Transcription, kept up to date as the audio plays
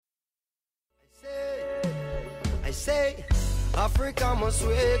I say, Africa must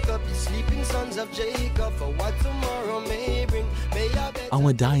wake up, the sleeping sons of Jacob, for what tomorrow may bring.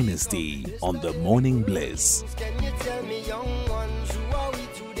 Our Dynasty on the Morning Bliss. Can you tell me, young ones, who are we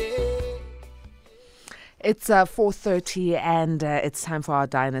today? It's 4:30 and it's time for our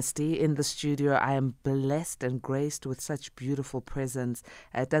Dynasty. In the studio, I am blessed and graced with such beautiful presence.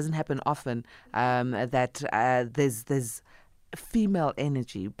 It doesn't happen often that there's female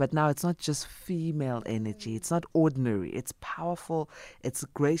energy, but now it's not just female energy. It's not ordinary. It's powerful. It's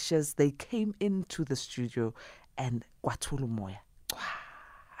gracious. They came into the studio and kwathula umoya.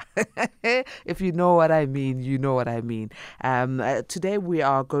 If you know what I mean, you know what I mean. Today we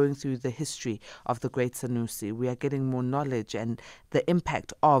are going through the history of the great Sanusi. We are getting more knowledge and the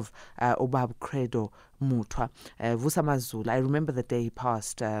impact of Ubab Credo Mutwa. Vusamazulu, I remember the day he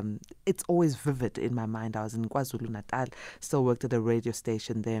passed. It's always vivid in my mind. I was in KwaZulu-Natal, still worked at a radio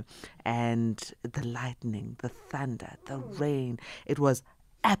station there, and the lightning, the thunder, the rain, it was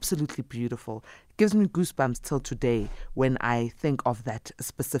absolutely beautiful. Gives me goosebumps till today when I think of that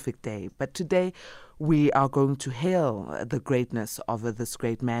specific day. But today we are going to hail the greatness of this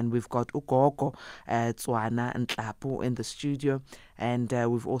great man. We've got Gogo, Tsoana and Nhlapo in the studio, and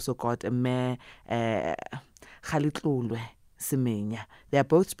we've also got Mayor Galetlolwe, Semenya. They are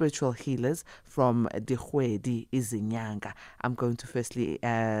both spiritual healers from Dikgwedi, Izinyanga. I'm going to firstly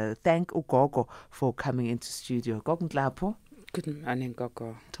thank Gogo for coming into studio. Gogo Nhlapo. Good morning,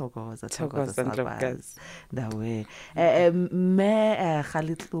 Gogo. Thokoza Ndlovukazi. Ndawe. Me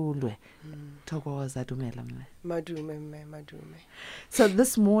Galetlolwe. Thokoza dumela mme. Madume. So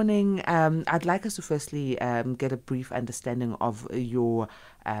this morning, I'd like us to firstly get a brief understanding of your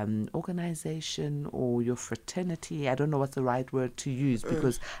organization or your fraternity. I don't know what's the right word to use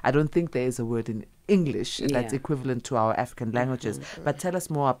because I don't think there is a word in English that's equivalent to our African languages. But tell us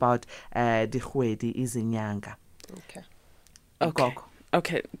more about Dikgwedi Izinyanga. Okay.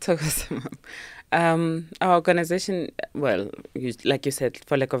 Our organization, well, like you said,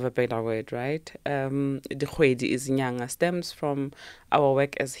 for lack of a better word, right? Dikgwedi Izinyanga stems from our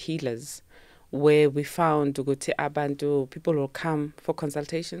work as healers, where we found people will come for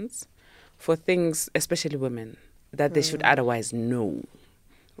consultations for things, especially women, that they should otherwise know,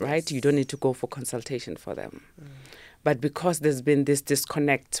 right? Yes. You don't need to go for consultation for them. But because there's been this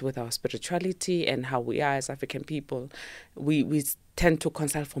disconnect with our spirituality and how we are as African people, we tend to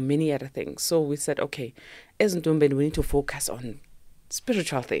consult for many other things. So we said, okay, as Ntombi, we need to focus on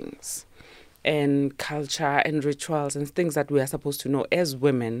spiritual things and culture and rituals and things that we are supposed to know as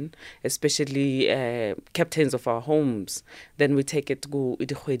women, especially captains of our homes. Then we take it to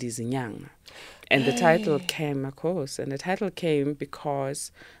Dikgwedi Izinyanga. And the title came, of course,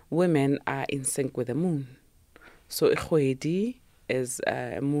 because women are in sync with the moon. So Dikgwedi is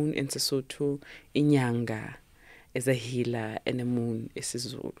a moon in Sesotho, Inyanga is a healer, and a moon is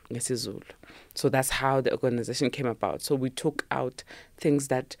Zulu. So that's how the organization came about. So we took out things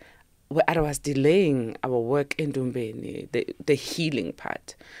that were otherwise delaying our work in Ndombeni, the healing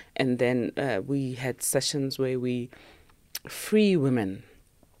part. And then we had sessions where we free women,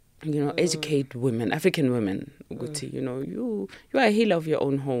 educate women, African women. You are a healer of your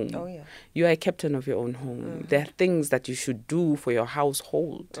own home. Oh, yeah. You are a captain of your own home. There are things that you should do for your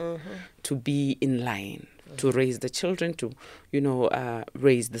household to be in line, to raise the children, to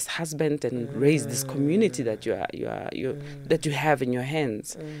raise this husband and raise this community that that you have in your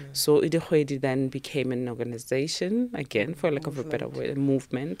hands. So Dikgwedi then became an organization, again, for lack of a better word, a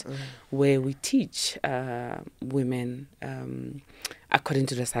movement, where we teach women according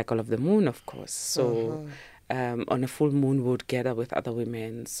to the cycle of the moon, of course. So on a full moon, we would gather with other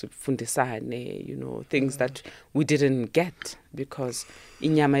women, fundisane, things that we didn't get because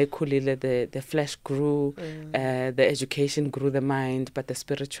inyama ikhulile, the flesh grew, the education grew the mind, but the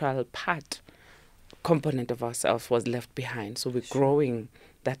spiritual component of ourselves was left behind. So we're growing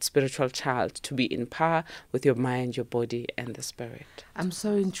that spiritual child to be in power with your mind, your body, and the spirit. I'm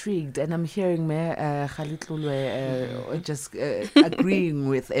so intrigued, and I'm hearing Mayor Galetlolwe just agreeing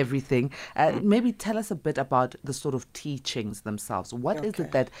with everything. Maybe tell us a bit about the sort of teachings themselves. What is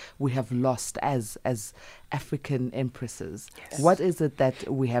it that we have lost as African empresses? Yes. What is it that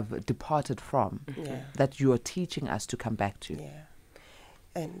we have departed from that you are teaching us to come back to? Yeah.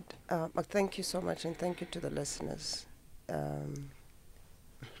 And thank you so much, and thank you to the listeners.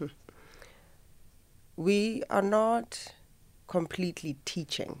 We are not completely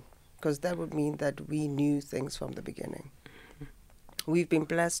teaching, because that would mean that we knew things from the beginning. We've been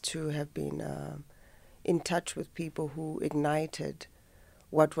blessed to have been in touch with people who ignited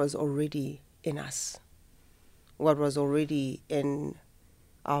what was already in us, what was already in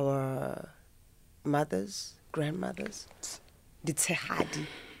our mothers, grandmothers, ditshehadi,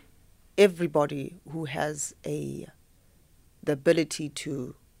 everybody who has the ability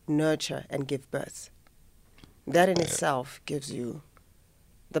to nurture and give birth. That in itself gives you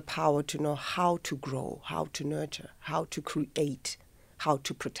the power to know how to grow, how to nurture, how to create, how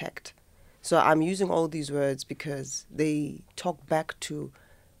to protect. So I'm using all these words because they talk back to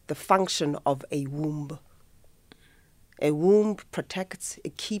the function of a womb. A womb protects,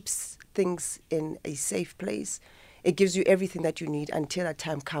 it keeps things in a safe place. It gives you everything that you need until a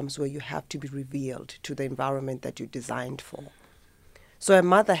time comes where you have to be revealed to the environment that you're designed for. So a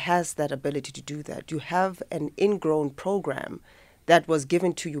mother has that ability to do that. You have an ingrown program that was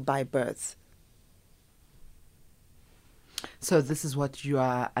given to you by birth. So this is what you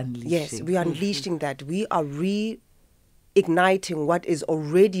are unleashing. Yes, we are unleashing that. We are reigniting what is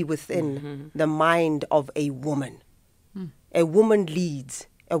already within the mind of a woman. A woman leads,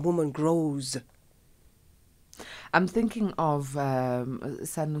 a woman grows. I'm thinking of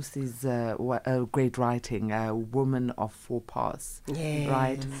Sanusi's great writing, Woman of Four Paths, Yes.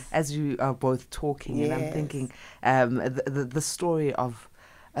 right? As you are both talking, and I'm Yes. thinking the story of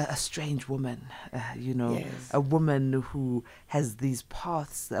a strange woman, Yes. a woman who has these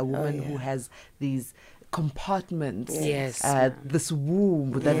paths, a woman who yeah. has these compartments, Yes. this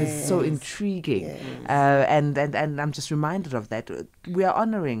womb that is so intriguing, Yes. and I'm just reminded of that. We are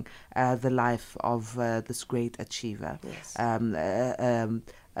honoring the life of this great achiever, Yes. a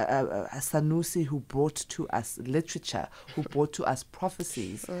Sanusi who brought to us literature, who brought to us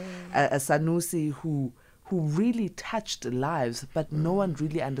prophecies, a Sanusi who really touched lives, but no one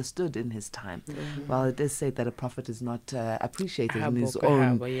really understood in his time. Well, it is said that a prophet is not appreciated in his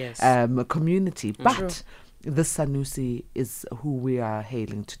own yes. community, but this Sanusi is who we are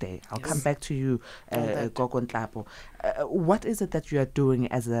hailing today. I'll come back to you, Gogo Nhlapo. What is it that you are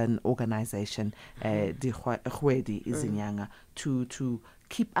doing as an organization, Dikgwedi, Izinyanga, to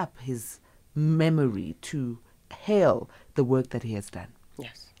keep up his memory, to hail the work that he has done?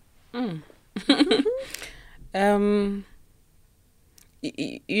 Yes. When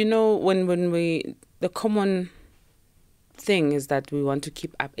we, the common thing is that we want to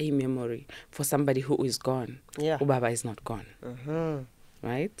keep up a memory for somebody who is gone. Yeah. Ubaba is not gone.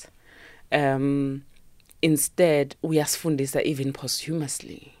 Right? Instead, we asifundisa even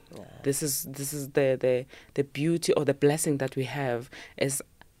posthumously. Yeah. This is the beauty or the blessing that we have as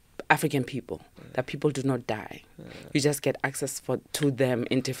African people, that people do not die. You just get access to them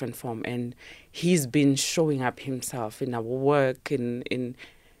in different form. And he's been showing up himself in our work, in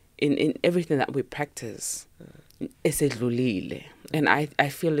everything that we practice. Esedlulile. And I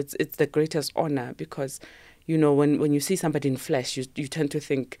feel it's the greatest honor because, when you see somebody in flesh, you tend to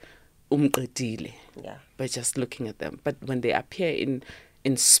think, umqedile, Yeah. by just looking at them. But when they appear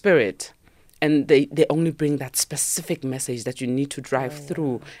in spirit, and they only bring that specific message that you need to drive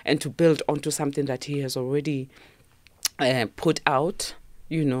through and to build onto something that he has already put out,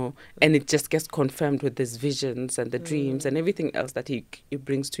 and it just gets confirmed with his visions and the dreams and everything else that he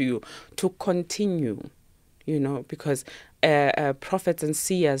brings to you to continue, because prophets and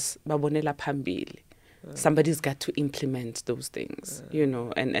seers, babonela phambili. Somebody's got to implement those things,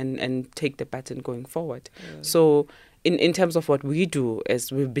 and take the baton going forward. So in terms of what we do,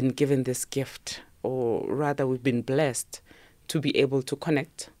 is we've been given this gift, or rather we've been blessed to be able to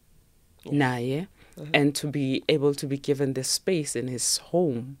connect naye, and to be able to be given the space in his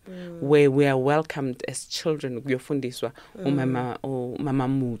home where we are welcomed as children. Kuyofundiswa umama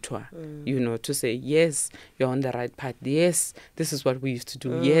mutwa, to say, yes, you're on the right path. Yes, this is what we used to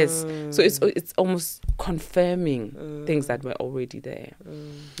do. Yes. So it's almost confirming things that were already there.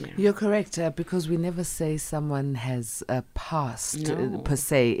 Yeah. You're correct, because we never say someone has a past No. per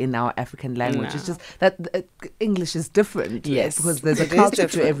se in our African language. No. It's just that English is different, Yes. because there's a It is culture to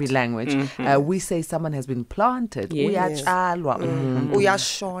different. every language. We say someone has been planted. Yes. Uyatshalwa umuntu.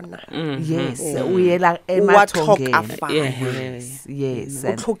 Uyashona. Yes, Yeah. uyela Uwathoka emathongeni. afana. Yes,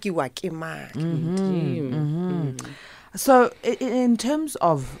 and Uthlokiwa ke imali. so in terms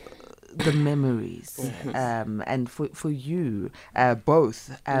of the memories, and for you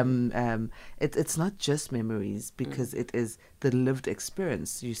both, it's not just memories, because it is the lived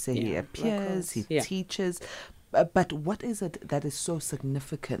experience. You say he appears, he Yeah. teaches, but what is it that is so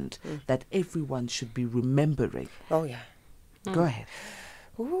significant that everyone should be remembering? Oh, yeah. Go ahead.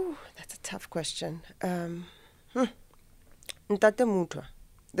 Ooh, that's a tough question. Ntate Mutwa,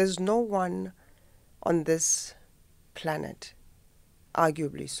 there's no one on this planet,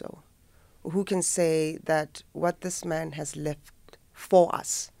 arguably so, who can say that what this man has left for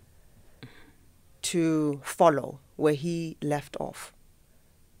us to follow where he left off,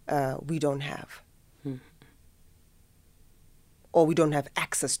 we don't have. or we don't have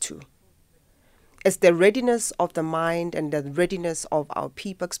access to. It's the readiness of the mind and the readiness of our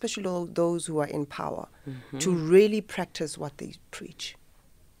people, especially those who are in power, to really practice what they preach.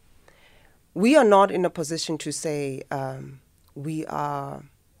 We are not in a position to say we are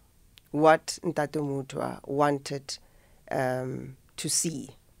what Ntate Mutwa wanted to see.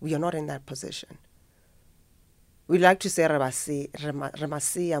 We are not in that position. We like to say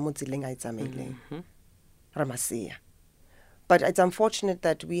Ramasia. But it's unfortunate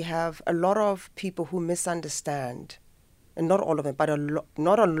that we have a lot of people who misunderstand, and not all of them, but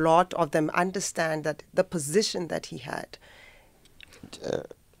not a lot of them understand that the position that he had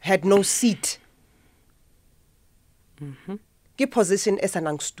no seat. Ke position e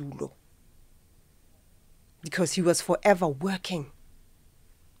sanang stulo. Because he was forever working.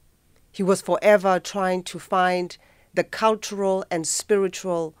 He was forever trying to find the cultural and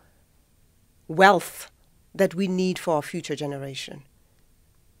spiritual wealth that we need for our future generation.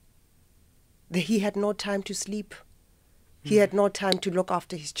 He had no time to sleep. He had no time to look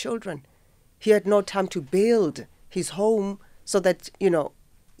after his children. He had no time to build his home so that,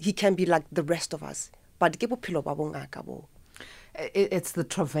 he can be like the rest of us. But it's the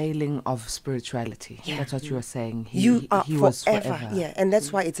travailing of spirituality. Yeah. That's what you were saying. He was forever. forever. Yeah, and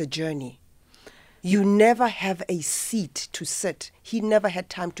that's why it's a journey. You never have a seat to sit. He never had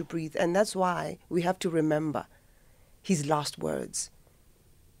time to breathe. And that's why we have to remember his last words.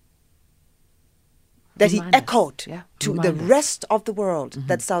 That he echoed to the rest of the world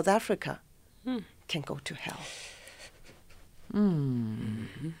that South Africa can go to hell.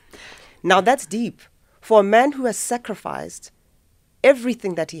 Now that's deep. For a man who has sacrificed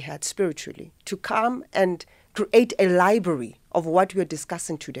everything that he had spiritually to come and create a library of what we are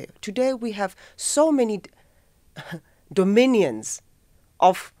discussing today. Today we have so many dominions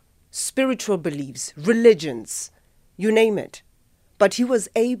of spiritual beliefs, religions, you name it. But he was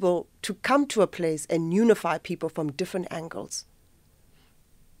able to come to a place and unify people from different angles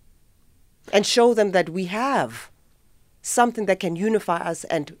and show them that we have something that can unify us,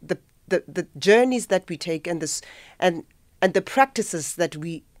 and the journeys that we take and the practices that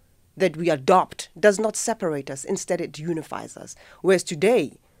we adopt does not separate us. Instead, it unifies us. Whereas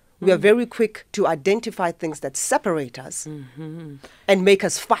today, we are very quick to identify things that separate us and make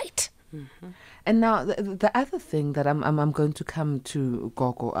us fight. And now the other thing that I'm going to come to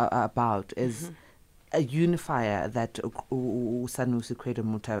Gogo about is a unifier that Sanusi Credo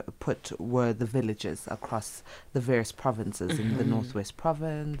Mutwa put were the villages across the various provinces in the Northwest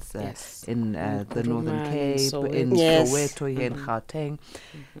Province, in the Northern Cape, in Soweto, here in Gauteng.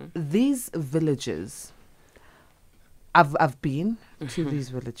 These villages, I've been to these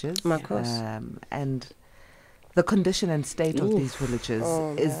villages, and the condition and state of these villages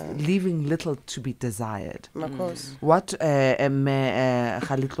is leaving little to be desired. What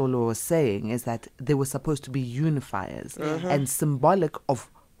Galetlolwe was saying is that they were supposed to be unifiers and symbolic of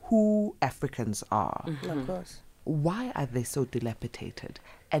who Africans are. Why are they so dilapidated?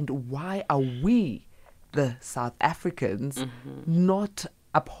 And why are we, the South Africans, not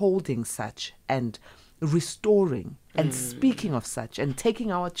upholding such and restoring and speaking of such and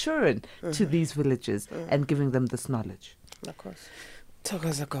taking our children to these villages and giving them this knowledge? Of course.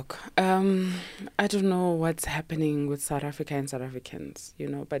 I don't know what's happening with South Africa and South Africans,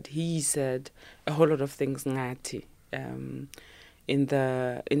 but he said a whole lot of things ngati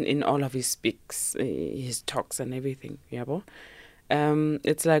in all of his speaks, his talks and everything.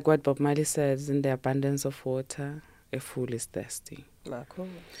 It's like what Bob Marley says, in the abundance of water, a fool is thirsty.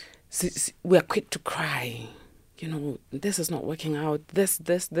 We are quick to cry, this is not working out, this,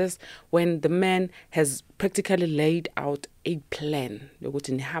 when the man has practically laid out a plan.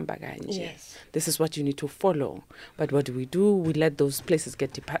 Yes. This is what you need to follow. But what do? We let those places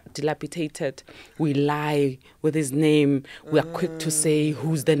get dilapidated. We lie with his name. We are quick to say,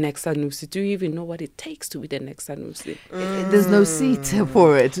 who's the next Sanusi? Do you even know what it takes to be the next Sanusi? There's no seat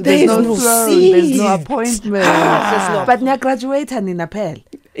for it. There's no throne. Seat. There's no appointment. But nya graduate and in appel.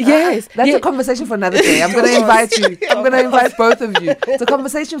 Yes. That's a conversation for another day. I'm going to invite you. I'm going to invite both of you. It's a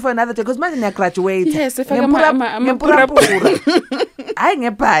conversation for another day. Because my graduate. Yes, if I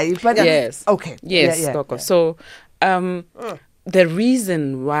yes. Okay. Yes, Gogo. So, the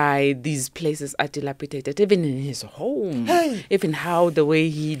reason why these places are dilapidated, even in his home, even how the way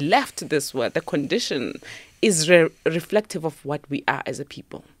he left this world, the condition is reflective of what we are as a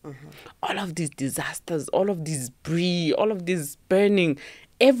people. All of these disasters, all of this debris, all of this burning,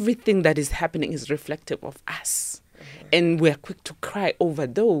 everything that is happening is reflective of us. And we're quick to cry over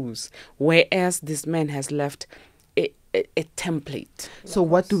those, whereas this man has left a template. So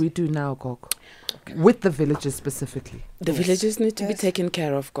what do we do now, Gogo? with the villagers specifically. The villagers need to be taken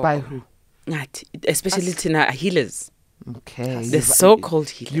care of, Gogo. By who? Especially Tina healers. Okay. The so-called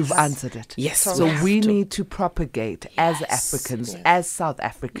healers. You've answered it. Yes. So we need to propagate as Africans, as South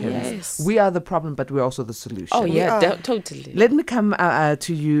Africans. Yes. We are the problem, but we're also the solution. Oh, yeah, totally. Let me come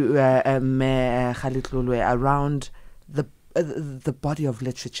to you, Galetlolwe, around the body of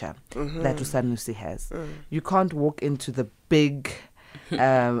literature that Usanusi has. You can't walk into the big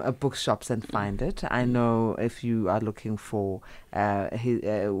bookshops and find it. I know if you are looking for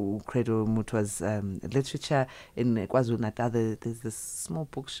Credo Mutwa's literature in KwaZulu-Natal, there's this small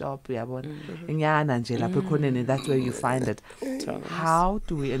bookshop. That's where you find it. How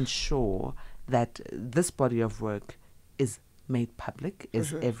do we ensure that this body of work is made public,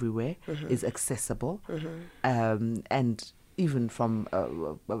 is everywhere, is accessible, and even from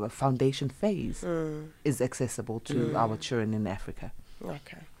a foundation phase is accessible to our children in Africa?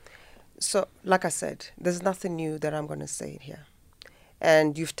 Okay. So, like I said, there's nothing new that I'm going to say here.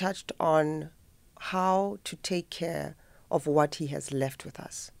 And you've touched on how to take care of what he has left with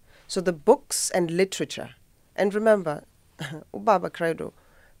us. So the books and literature, and remember, Ubaba Credo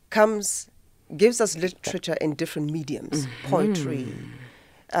gives us literature in different mediums, poetry,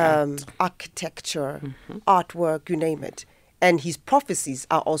 architecture, artwork, you name it. And his prophecies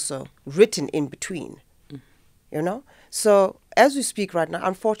are also written in between, you know? So as we speak right now,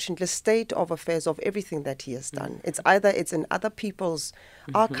 unfortunately, the state of affairs of everything that he has done, it's either it's in other people's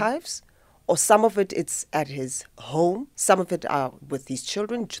archives, or some of it it's at his home. Some of it are with his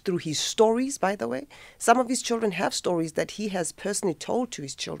children through his stories, by the way. Some of his children have stories that he has personally told to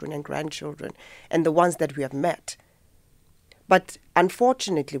his children and grandchildren and the ones that we have met. But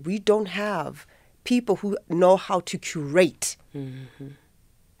unfortunately, we don't have people who know how to curate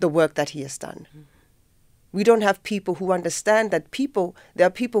the work that he has done. We don't have people who understand that there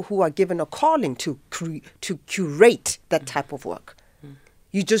are people who are given a calling to curate that type of work.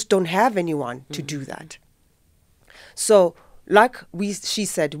 You just don't have anyone to do that. So, like she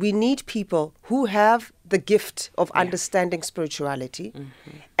said, we need people who have the gift of understanding spirituality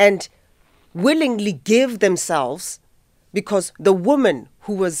and willingly give themselves, because the woman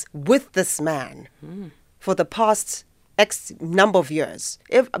who was with this man for the past X number of years,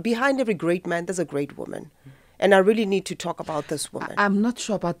 behind every great man, there's a great woman. And I really need to talk about this woman. I'm not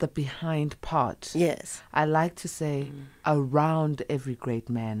sure about the behind part. Yes. I like to say around every great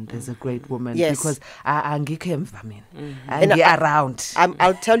man, there's a great woman. Yes. Because and around.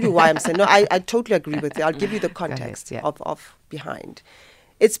 I'll tell you why I'm saying, no, I totally agree with you. I'll give you the context of behind.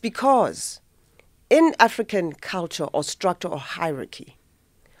 It's because in African culture or structure or hierarchy,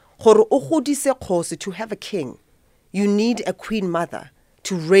 to have a king, you need a queen mother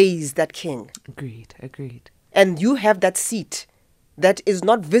to raise that king. Agreed. And you have that seat that is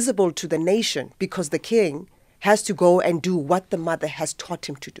not visible to the nation because the king has to go and do what the mother has taught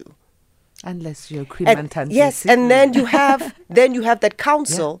him to do. Unless you're Queen Mantantisi. Yes, and then you have that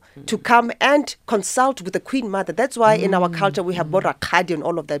council to come and consult with the queen mother. That's why in our culture we have Borakadi and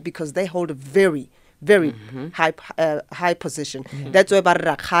all of that, because they hold a very high position. That's why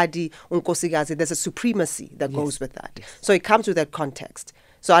Barakadi, Unkosigazi, there's a supremacy that goes with that. So it comes with that context.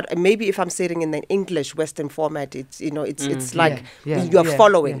 So maybe if I'm saying in the English Western format, it's like you are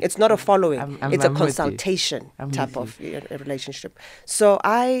following. It's not a following. It's a consultation type of relationship. So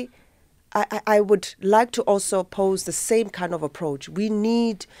I would like to also pose the same kind of approach.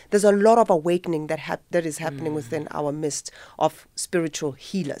 There's a lot of awakening that is happening within our midst of spiritual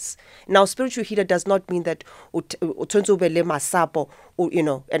healers. Now, spiritual healer does not mean that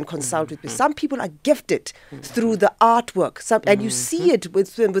and consult with me. Some people are gifted through the artwork, and you see it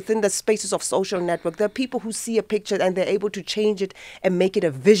within the spaces of social network. There are people who see a picture and they're able to change it and make it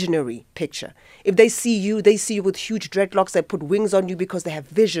a visionary picture. If they see you with huge dreadlocks that put wings on you because they have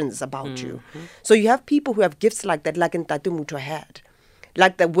visions about you. So you have people who have gifts like that, like Nhlapo Mutwa had.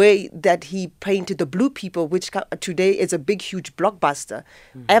 Like the way that he painted the blue people, which today is a big, huge blockbuster,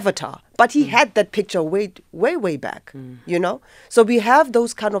 Avatar. But he had that picture way back, you know? So we have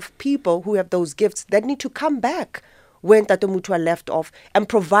those kind of people who have those gifts that need to come back when Nhlapo Mutwa left off and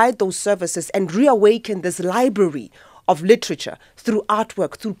provide those services and reawaken this library of literature through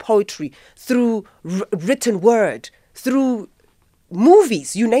artwork, through poetry, through written word, through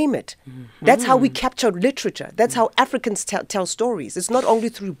movies, you name it. That's how we capture literature. That's how Africans tell stories. It's not only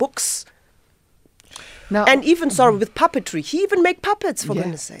through books. Now, and even, with puppetry. He even make puppets, for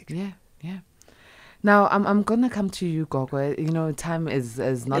goodness sake. Yeah. Now, I'm going to come to you, Gogo. You know, time is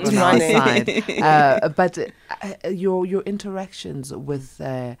not on our side. But your interactions with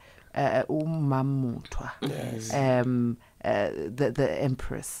Mutwa. Yes. the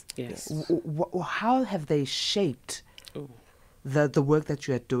empress. Yes. How have they shaped the work that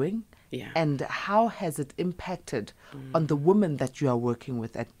you are doing? Yeah. And how has it impacted on the women that you are working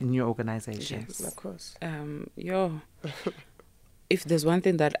with in your organization? Yes. Of course. If there's one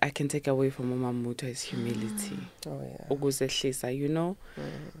thing that I can take away from Mama Mutwa is humility. Oh yeah. Ukuzehlisa, you know,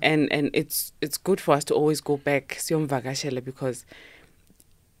 and it's good for us to always go back siyomvakashela, because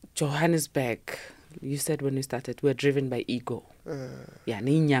Johannesburg, you said when we started, we're driven by ego. Yeah,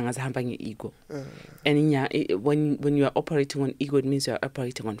 neinyanga zihamba nge-ego. And when you are operating on ego, it means you are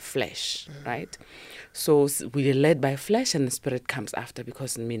operating on flesh, right? So we're led by flesh, and the spirit comes after,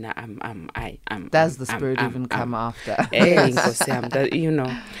 because Mina, I'm. Does the spirit even come after? You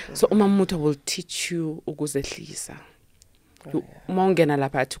know. So Mutwa will teach you ukuzehlisa. Mongena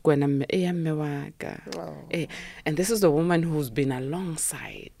lapha athi kwena mme waka. And this is the woman who's been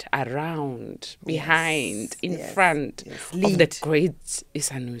alongside, around, behind, in front of the great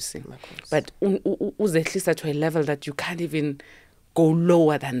Isanusi. But uzehlisa to a level that you can't even go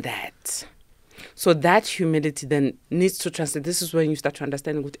lower than that. So that humility then needs to translate. This is when you start to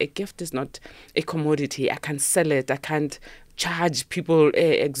understand that a gift is not a commodity. I can't sell it. I can't charge people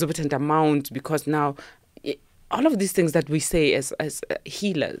exorbitant amounts, because now all of these things that we say as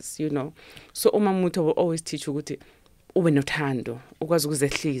healers, you know. So Mutwa will always teach you ukuthi ube nothando, ukwazi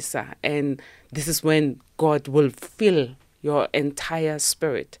ukuzehlisa, and this is when God will fill your entire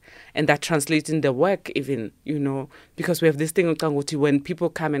spirit, and that translates in the work even, you know, because we have this thing ukuthi when people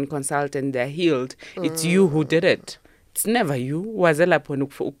come and consult and they're healed, it's you who did it. It's never you. It's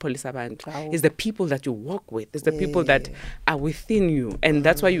the people that you work with. It's the people that are within you. And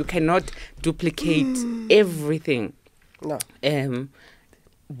that's why you cannot duplicate everything. No.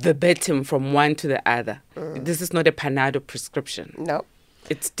 Verbatim from one to the other. This is not a Panado prescription. No.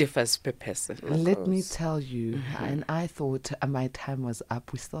 It differs per person. Let me tell you, and I thought my time was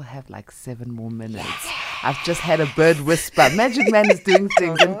up. We still have like 7 more minutes. I've just had a bird whisper. Magic Man is doing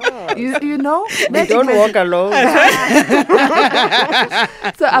things. And you know? We don't walk alone.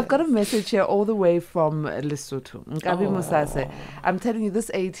 So I've got a message here all the way from Lesotho. Nkabi Musase. I'm telling you, this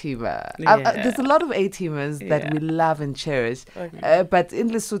A-teamer. There's a lot of A-teamers that we love and cherish. But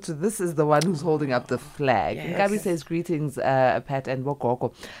in Lesotho, this is the one who's holding up the flag. Nkabi says, greetings, Pat and Gogo.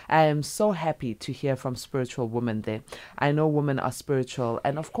 I am so happy to hear from spiritual women there. I know women are spiritual,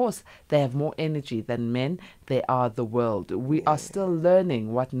 and of course, they have more energy than men. They are the world. We are still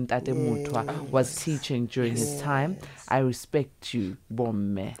learning what Ntate Mutwa was teaching during his time. I respect you,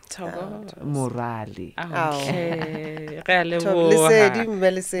 Bomme. Morali.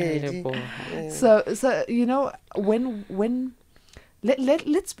 So you know, when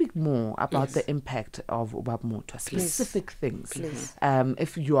let's speak more about the impact of Ubab Mutwa, specific things.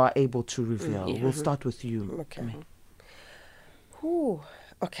 If you are able to reveal. We'll start with you. Okay.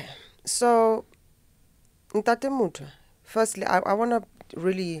 Okay. So, Ntate Mutwa, firstly, I want to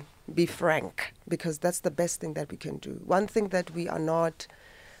really be frank, because that's the best thing that we can do. One thing that we are not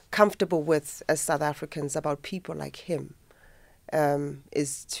comfortable with as South Africans about people like him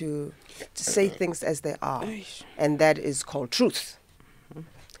is to say things as they are, and that is called truth.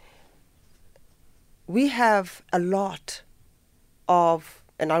 We have a lot of,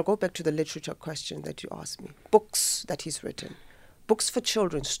 and I'll go back to the literature question that you asked me, books that he's written, books for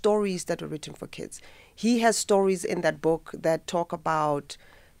children, stories that are written for kids. He has stories in that book that talk about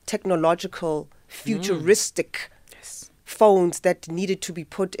technological, futuristic phones that needed to be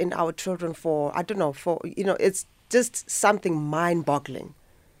put in our children for, it's just something mind-boggling.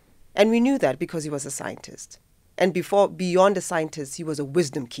 And we knew that because he was a scientist. And beyond a scientist, he was a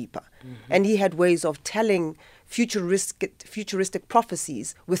wisdom keeper. And he had ways of telling futuristic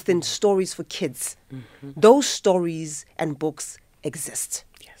prophecies within stories for kids. Those stories and books exist.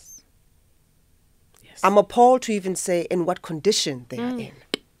 Yes. I'm appalled to even say in what condition they are in.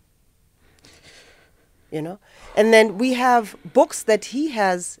 You know? And then we have books that he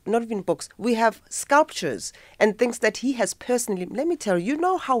has, not even books, we have sculptures and things that he has personally. Let me tell you, you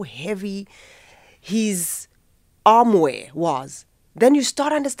know how heavy his armwear was. Then you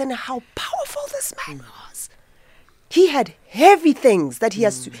start understanding how powerful this man was. He had heavy things that he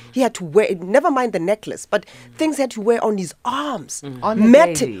had to wear. Never mind the necklace, but things he had to wear on his arms, On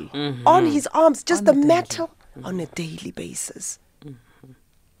metal on his arms, just the metal on a daily basis.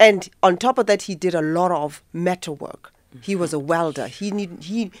 And on top of that, he did a lot of metal work. He was a welder.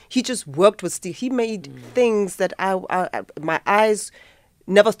 He just worked with steel. He made things that my eyes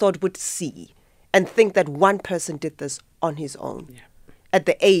never thought would see, and think that one person did this on his own at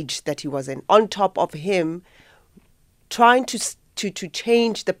the age that he was in. On top of him trying to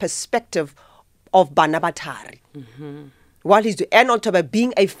change the perspective of Banabatari. while he's and on top of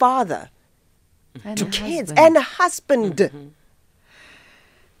being a father And to a kids husband. and a husband.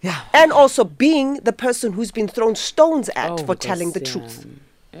 Yeah. And also being the person who's been thrown stones at for telling the Nkosi truth. yami.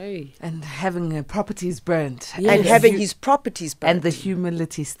 Hey. And having properties burnt. And having his properties burned. And the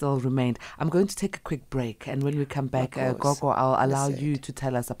humility still remained. I'm going to take a quick break, and when we come back, Of course. Gogo, I'll allow That's you it. to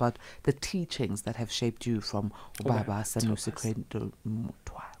tell us about the teachings that have shaped you from Ubaba Sanusi Credo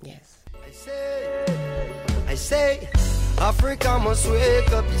Mutwa. Yes. I say, Africa must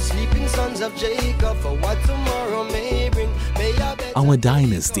wake up, you sleeping sons of Jacob, for what tomorrow may bring. May I better Our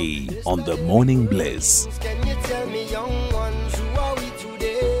Dynasty on the Morning Bliss. Can you tell me, young ones, who are we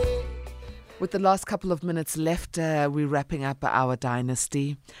today? With the last couple of minutes left, we're wrapping up our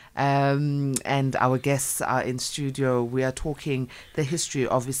Dynasty, and our guests are in studio. We are talking the history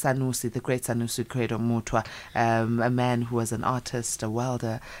of Sanusi, the great Sanusi Credo Mutwa, a man who was an artist, a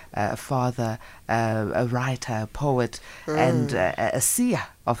welder, a father, a writer, a poet, and a seer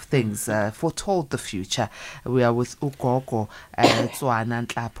of things, foretold the future. We are with Gogo, Tsoana,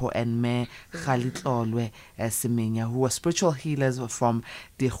 Nhlapo, and me, Galetlolwe, Semenya, who are spiritual healers from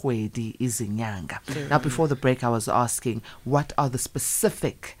Dikgwedi, Izinyanga. Now, before the break, I was asking, what are the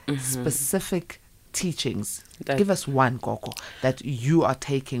specific teachings? Give us one, Gogo, that you are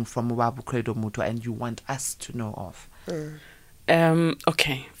taking from Ubaba Credo Mutwa and you want us to know of.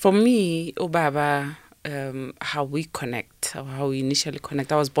 Okay, for me, Ubaba, how we connect, or how we initially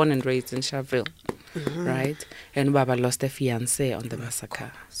connect. I was born and raised in Sharville, right? And Ubaba lost a fiancé on the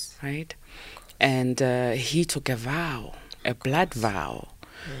massacre, right? And he took a vow, a blood vow,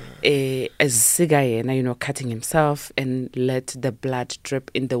 as Sigayena, cutting himself and let the blood drip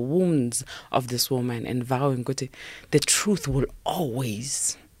in the wounds of this woman and vowing, the truth will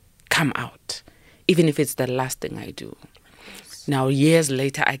always come out, even if it's the last thing I do. Now, years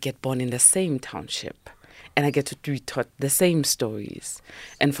later, I get born in the same township and I get to be taught the same stories.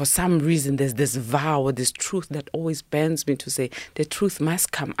 And for some reason, there's this vow or this truth that always bends me to say the truth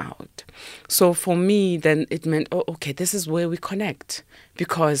must come out. So for me, then it meant, okay, this is where we connect.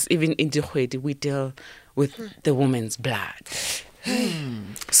 Because even in Dikgwedi, we deal with the woman's blood.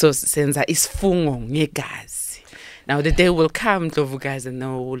 So senza isifungo ngegazi. Now the day will come, Ndlovu guys, and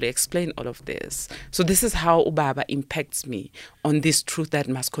now we'll explain all of this. So this is how Ubaba impacts me on this truth that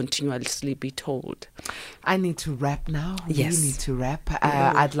must continuously be told. I need to wrap now. Yes. We need to wrap.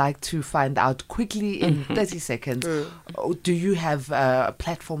 I'd like to find out quickly in 30 seconds, do you have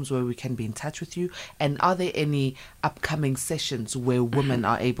platforms where we can be in touch with you? And are there any upcoming sessions where women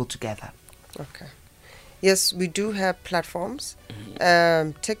are able to gather? Okay. Yes, we do have platforms,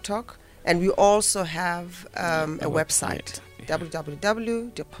 TikTok, and we also have a website,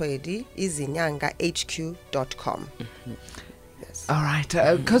 www.dikgwedi-izinyanga-hq.com. Yes. All right.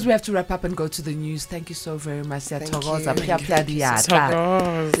 Because we have to wrap up and go to the news. Thank you so very much. Thank you.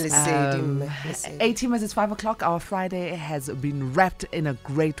 Listen, 18 minutes, it's 5 o'clock. Our Friday has been wrapped in a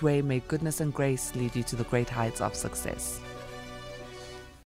great way. May goodness and grace lead you to the great heights of success.